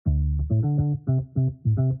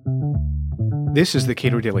This is the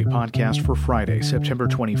Cato Daily Podcast for Friday, September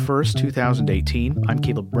 21st, 2018. I'm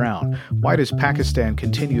Caleb Brown. Why does Pakistan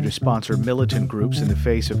continue to sponsor militant groups in the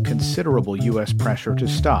face of considerable U.S. pressure to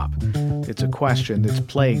stop? It's a question that's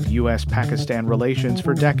plagued U.S.-Pakistan relations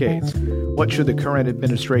for decades. What should the current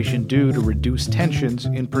administration do to reduce tensions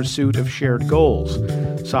in pursuit of shared goals?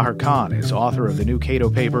 Sahar Khan is author of the new Cato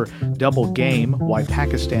paper, Double Game, Why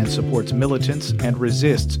Pakistan Supports Militants and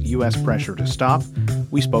Resists U.S. Pressure to Stop.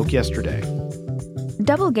 We spoke yesterday.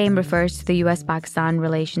 Double game refers to the U.S.-Pakistan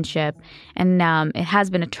relationship, and it has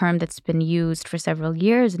been a term that's been used for several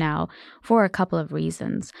years now for a couple of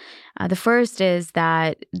reasons. The first is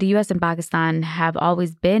that the U.S. and Pakistan have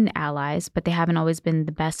always been allies, but they haven't always been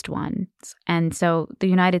the best ones. And so the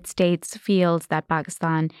United States feels that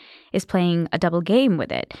Pakistan is playing a double game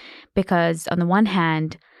with it, because on the one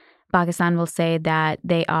hand, Pakistan will say that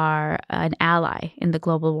they are an ally in the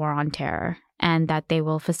global war on terror, and that they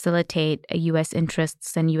will facilitate U.S.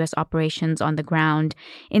 interests and U.S. operations on the ground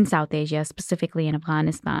in South Asia, specifically in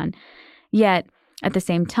Afghanistan. Yet, at the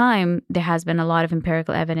same time, there has been a lot of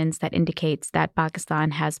empirical evidence that indicates that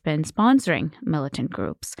Pakistan has been sponsoring militant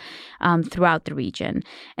groups throughout the region.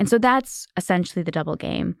 And so that's essentially the double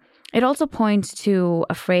game. It also points to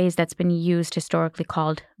a phrase that's been used historically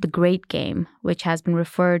called the Great Game, which has been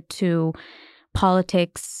referred to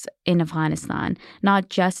politics in Afghanistan, not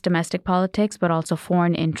just domestic politics, but also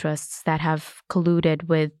foreign interests that have colluded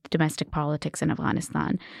with domestic politics in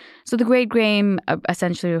Afghanistan. So the Great Game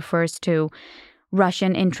essentially refers to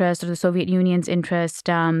Russian interest or the Soviet Union's interest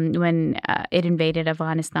when it invaded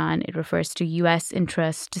Afghanistan. It refers to U.S.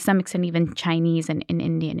 interest, to some extent even Chinese and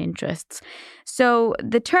Indian interests. So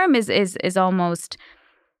the term is almost,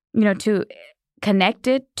 to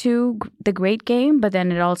connected to the Great Game, but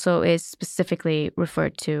then it also is specifically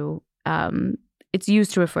referred to, it's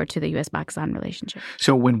used to refer to the U.S.-Pakistan relationship.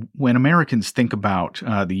 So when Americans think about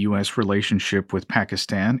the U.S. relationship with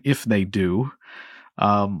Pakistan, if they do,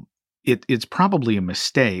 it's probably a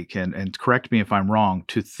mistake, and correct me if I'm wrong,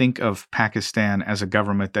 to think of Pakistan as a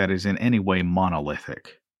government that is in any way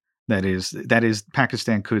monolithic. That is,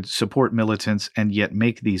 Pakistan could support militants and yet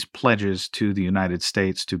make these pledges to the United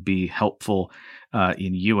States to be helpful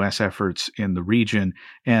in U.S. efforts in the region,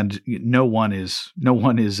 and no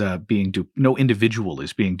individual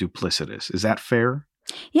is being duplicitous. Is that fair?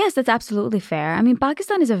 Yes, that's absolutely fair. I mean,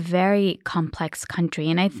 Pakistan is a very complex country,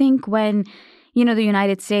 and I think when the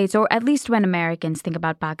United States, or at least when Americans think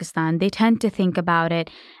about Pakistan, they tend to think about it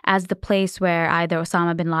as the place where either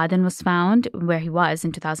Osama bin Laden was found, where he was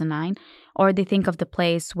in 2009, or they think of the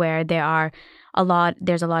place where there's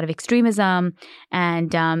a lot of extremism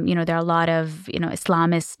and, there are a lot of,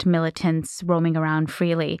 Islamist militants roaming around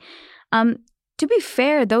freely. To be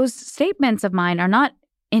fair, those statements of mine are not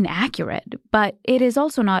inaccurate, but it is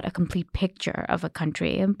also not a complete picture of a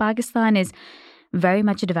country. And Pakistan is very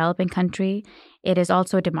much a developing country. It is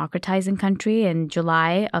also a democratizing country. In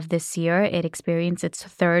July of this year, it experienced its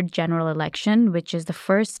third general election, which is the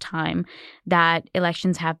first time that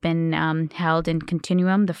elections have been held in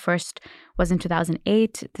continuum. The first was in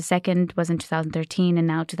 2008, the second was in 2013, and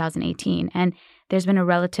now 2018. And there's been a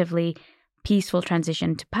relatively peaceful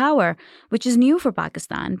transition to power, which is new for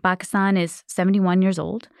Pakistan. Pakistan is 71 years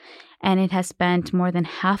old, and it has spent more than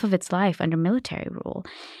half of its life under military rule.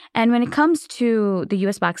 And when it comes to the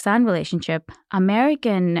U.S.-Pakistan relationship,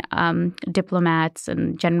 American diplomats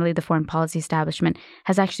and generally the foreign policy establishment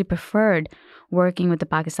has actually preferred working with the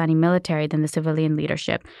Pakistani military than the civilian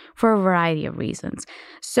leadership for a variety of reasons.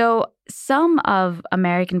 So some of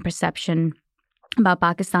American perception about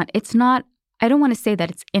Pakistan, I don't want to say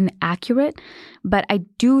that it's inaccurate, but I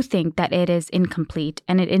do think that it is incomplete,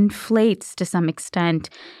 and it inflates to some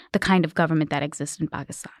extent the kind of government that exists in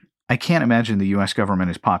Pakistan. I can't imagine the U.S.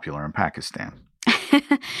 government is popular in Pakistan.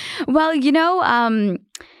 Well,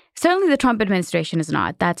 certainly the Trump administration is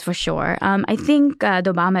not, that's for sure. I think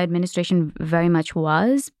the Obama administration very much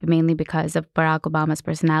was, mainly because of Barack Obama's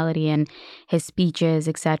personality and his speeches,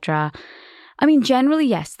 etc. I mean, generally,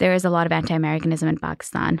 yes, there is a lot of anti-Americanism in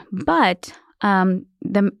Pakistan, but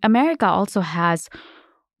America also has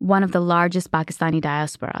one of the largest Pakistani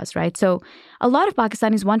diasporas, right? So a lot of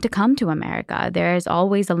Pakistanis want to come to America. There is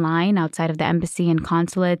always a line outside of the embassy and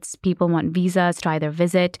consulates. People want visas to either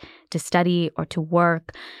visit, to study, or to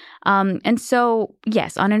work. And so,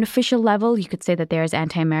 yes, on an official level, you could say that there is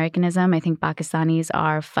anti-Americanism. I think Pakistanis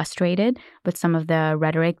are frustrated with some of the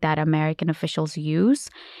rhetoric that American officials use.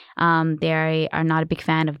 They are not a big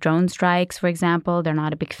fan of drone strikes, for example. They're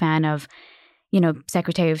not a big fan of,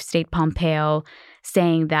 Secretary of State Pompeo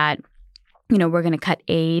saying that, we're going to cut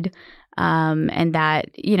aid and that,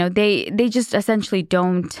 they just essentially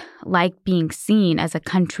don't like being seen as a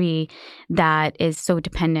country that is so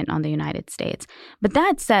dependent on the United States. But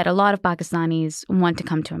that said, a lot of Pakistanis want to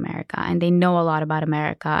come to America, and they know a lot about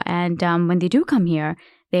America. And when they do come here,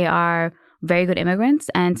 they are very good immigrants,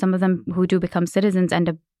 and some of them who do become citizens end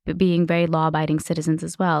up being very law-abiding citizens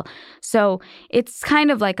as well. So it's kind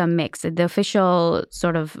of like a mix. The official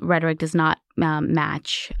sort of rhetoric does not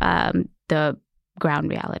match the ground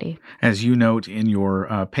reality. As you note in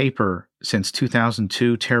your paper, since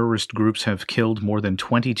 2002, terrorist groups have killed more than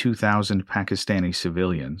 22,000 Pakistani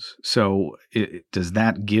civilians. So does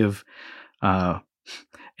that give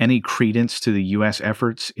any credence to the U.S.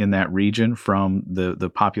 efforts in that region from the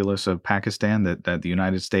populace of Pakistan that the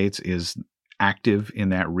United States is active in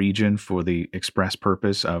that region for the express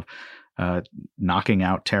purpose of knocking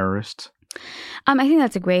out terrorists? I think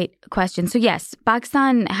that's a great question. So yes,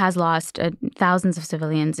 Pakistan has lost thousands of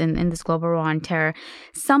civilians in this global war on terror.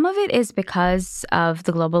 Some of it is because of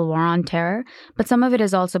the global war on terror, but some of it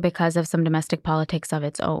is also because of some domestic politics of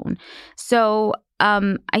its own. So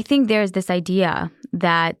I think there's this idea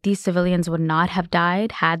that these civilians would not have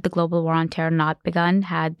died had the global war on terror not begun,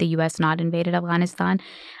 had the U.S. not invaded Afghanistan.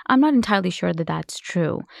 I'm not entirely sure that that's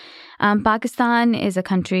true. Pakistan is a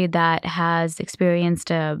country that has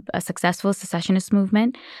experienced a successful secessionist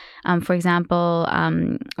movement. For example,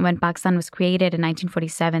 when Pakistan was created in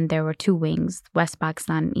 1947, there were two wings, West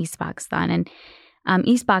Pakistan and East Pakistan. And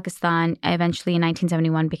East Pakistan eventually in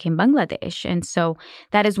 1971 became Bangladesh. And so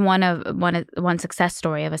that is one success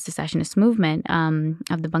story of a secessionist movement,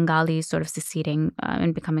 of the Bengalis sort of seceding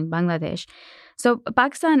and becoming Bangladesh. So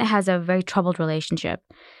Pakistan has a very troubled relationship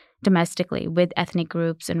domestically with ethnic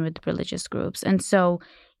groups and with religious groups. And so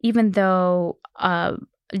even though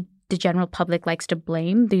the general public likes to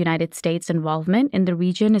blame the United States' involvement in the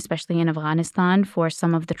region, especially in Afghanistan, for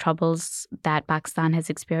some of the troubles that Pakistan has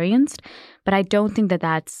experienced, but I don't think that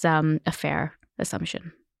that's a fair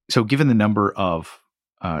assumption. So given the number of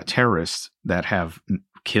terrorists that have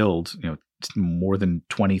killed, more than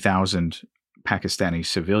 20,000 Pakistani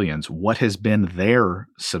civilians, what has been their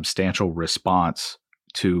substantial response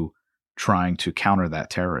to trying to counter that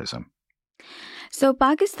terrorism? So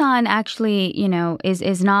Pakistan actually,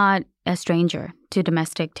 is not a stranger to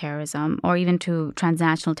domestic terrorism or even to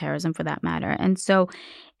transnational terrorism for that matter. And so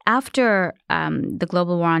after the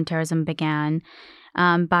global war on terrorism began,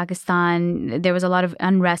 Pakistan, there was a lot of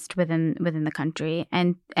unrest within the country,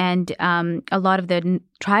 and a lot of the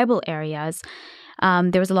tribal areas.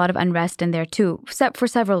 There was a lot of unrest in there too, for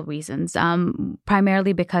several reasons.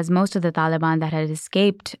 Primarily because most of the Taliban that had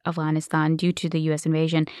escaped Afghanistan due to the U.S.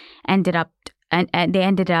 invasion ended up in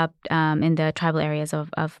the tribal areas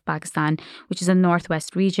of Pakistan, which is a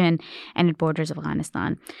northwest region, and it borders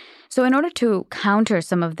Afghanistan. So in order to counter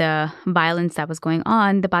some of the violence that was going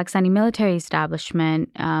on, the Pakistani military establishment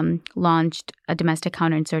launched a domestic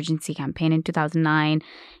counterinsurgency campaign in 2009,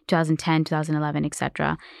 2010, 2011,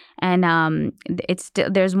 etc. And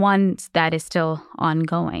there's one that is still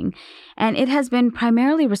ongoing. And it has been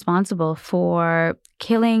primarily responsible for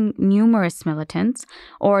killing numerous militants,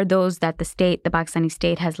 or those that the Pakistani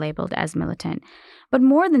state has labeled as militant. But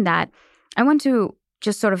more than that, I want to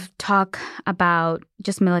just sort of talk about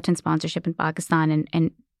just militant sponsorship in Pakistan and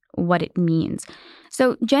what it means.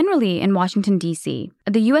 So generally in Washington, D.C.,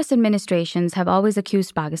 the U.S. administrations have always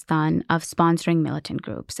accused Pakistan of sponsoring militant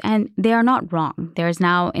groups. And they are not wrong. There is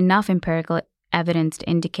now enough empirical evidence to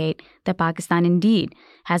indicate that Pakistan indeed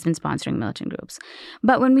has been sponsoring militant groups.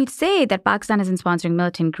 But when we say that Pakistan has been sponsoring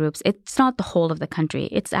militant groups, it's not the whole of the country.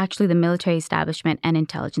 It's actually the military establishment and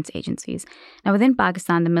intelligence agencies. Now, within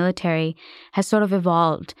Pakistan, the military has sort of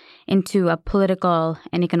evolved into a political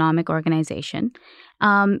and economic organization.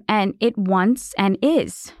 And it wants and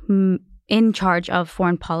is in charge of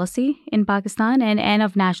foreign policy in Pakistan and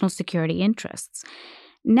of national security interests.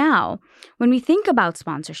 Now, when we think about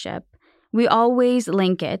sponsorship, we always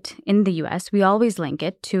link it, in the U.S., we always link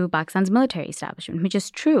it to Pakistan's military establishment, which is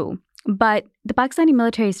true. But the Pakistani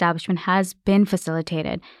military establishment has been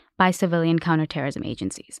facilitated by civilian counterterrorism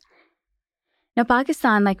agencies. Now,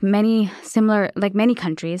 Pakistan, like many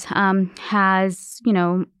countries, has,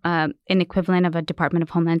 an equivalent of a Department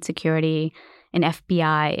of Homeland Security, an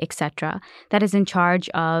FBI, etc., that is in charge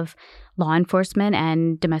of law enforcement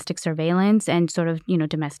and domestic surveillance and sort of,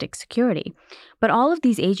 domestic security. But all of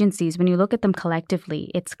these agencies, when you look at them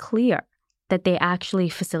collectively, it's clear that they actually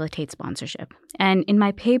facilitate sponsorship. And in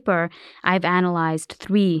my paper, I've analyzed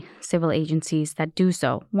 3 civil agencies that do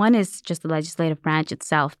so. One is just the legislative branch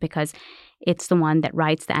itself, because it's the one that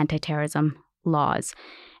writes the anti-terrorism laws.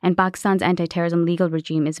 And Pakistan's anti-terrorism legal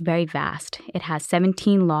regime is very vast. It has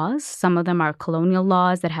 17 laws. Some of them are colonial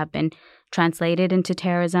laws that have been translated into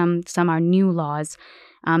terrorism. Some are new laws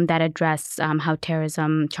that address how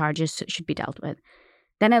terrorism charges should be dealt with.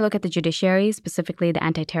 Then I look at the judiciary, specifically the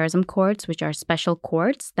anti-terrorism courts, which are special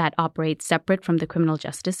courts that operate separate from the criminal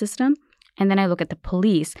justice system. And then I look at the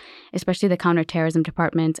police, especially the counterterrorism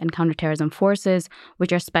departments and counterterrorism forces,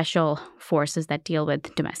 which are special forces that deal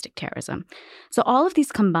with domestic terrorism. So all of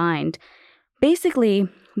these combined, basically,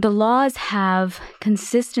 the laws have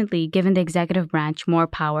consistently given the executive branch more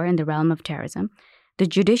power in the realm of terrorism. The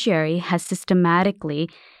judiciary has systematically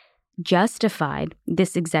justified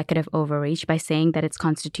this executive overreach by saying that it's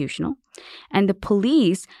constitutional. And the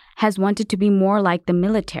police has wanted to be more like the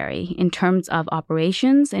military in terms of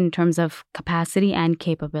operations, in terms of capacity and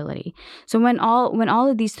capability. So when all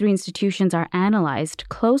of these three institutions are analyzed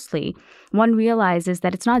closely, one realizes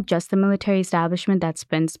that it's not just the military establishment that's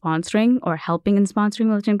been sponsoring or helping in sponsoring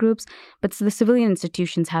militant groups, but the civilian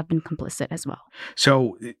institutions have been complicit as well.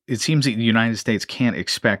 So it seems that the United States can't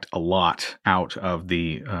expect a lot out of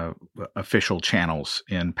the official channels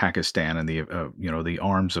in Pakistan and the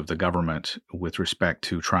arms of the government with respect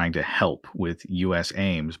to trying to help with U.S.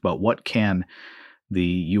 aims. But what can the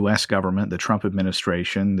U.S. government, the Trump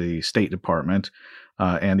administration, the State Department,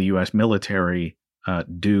 and the U.S. military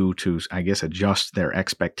do to, I guess, adjust their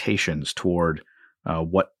expectations toward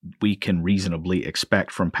what we can reasonably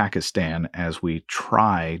expect from Pakistan as we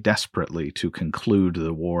try desperately to conclude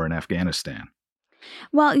the war in Afghanistan?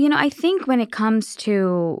 Well, I think when it comes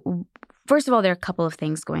to, first of all, there are a couple of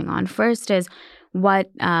things going on. First is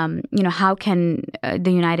how can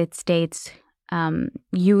the United States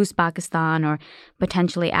use Pakistan or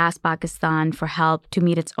potentially ask Pakistan for help to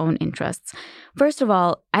meet its own interests? First of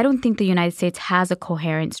all, I don't think the United States has a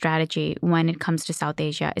coherent strategy when it comes to South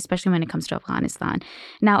Asia, especially when it comes to Afghanistan.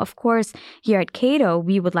 Now, of course, here at Cato,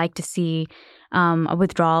 we would like to see a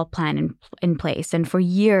withdrawal plan in place. And for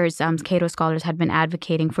years, Cato scholars had been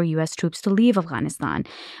advocating for U.S. troops to leave Afghanistan.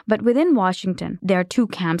 But within Washington, there are two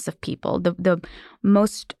camps of people. The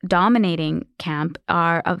most dominating camp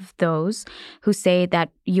are of those who say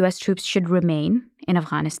that U.S. troops should remain in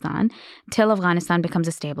Afghanistan till Afghanistan becomes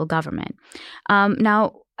a stable government.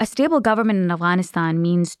 Now, a stable government in Afghanistan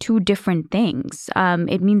means two different things.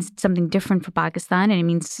 It means something different for Pakistan, and it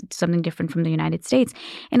means something different from the United States.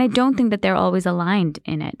 And I don't think that they're always aligned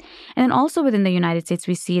in it. And then also within the United States,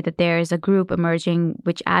 we see that there is a group emerging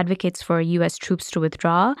which advocates for U.S. troops to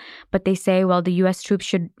withdraw, but they say, well, the U.S. troops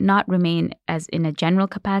should not remain as in a general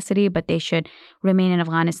capacity, but they should remain in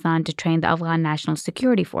Afghanistan to train the Afghan National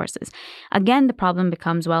Security Forces. Again, the problem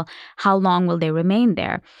becomes, well, how long will they remain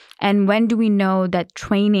there? And when do we know that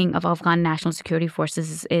training of Afghan National Security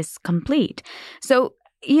Forces is complete? So,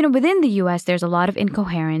 within the U.S., there's a lot of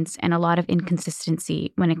incoherence and a lot of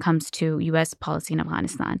inconsistency when it comes to U.S. policy in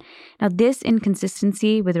Afghanistan. Now, this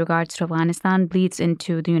inconsistency with regards to Afghanistan bleeds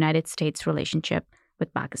into the United States' relationship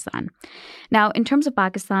with Pakistan. Now, in terms of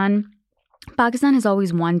Pakistan has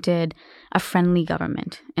always wanted a friendly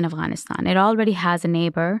government in Afghanistan. It already has a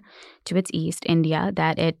neighbor to its east, India,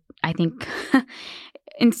 that I think,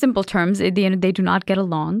 in simple terms, they do not get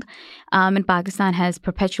along. And Pakistan has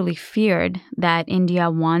perpetually feared that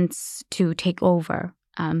India wants to take over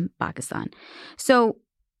Pakistan. So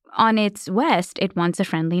on its west, it wants a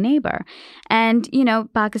friendly neighbor. And,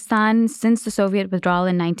 Pakistan, since the Soviet withdrawal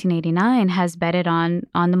in 1989, has betted on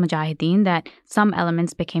the Mujahideen, that some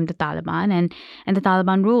elements became the Taliban, and the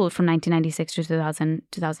Taliban ruled from 1996 to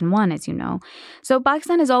 2001, as you know. So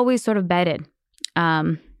Pakistan has always sort of betted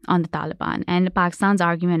on the Taliban. And Pakistan's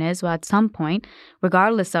argument is, well, at some point,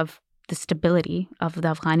 regardless of the stability of the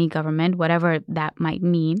Afghani government, whatever that might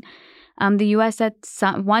mean, the U.S.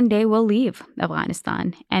 one day will leave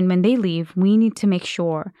Afghanistan. And when they leave, we need to make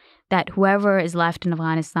sure that whoever is left in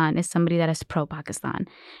Afghanistan is somebody that is pro-Pakistan.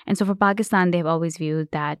 And so for Pakistan, they've always viewed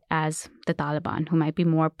that as the Taliban, who might be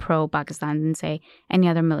more pro-Pakistan than, say, any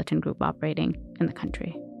other militant group operating in the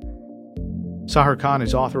country. Sahar Khan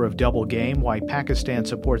is author of Double Game, Why Pakistan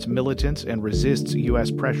Supports Militants and Resists U.S.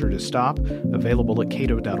 Pressure to Stop, available at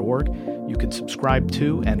cato.org. You can subscribe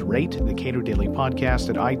to and rate the Cato Daily Podcast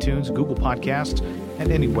at iTunes, Google Podcasts,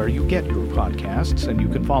 and anywhere you get your podcasts. And you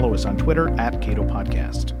can follow us on Twitter at Cato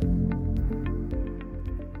Podcast.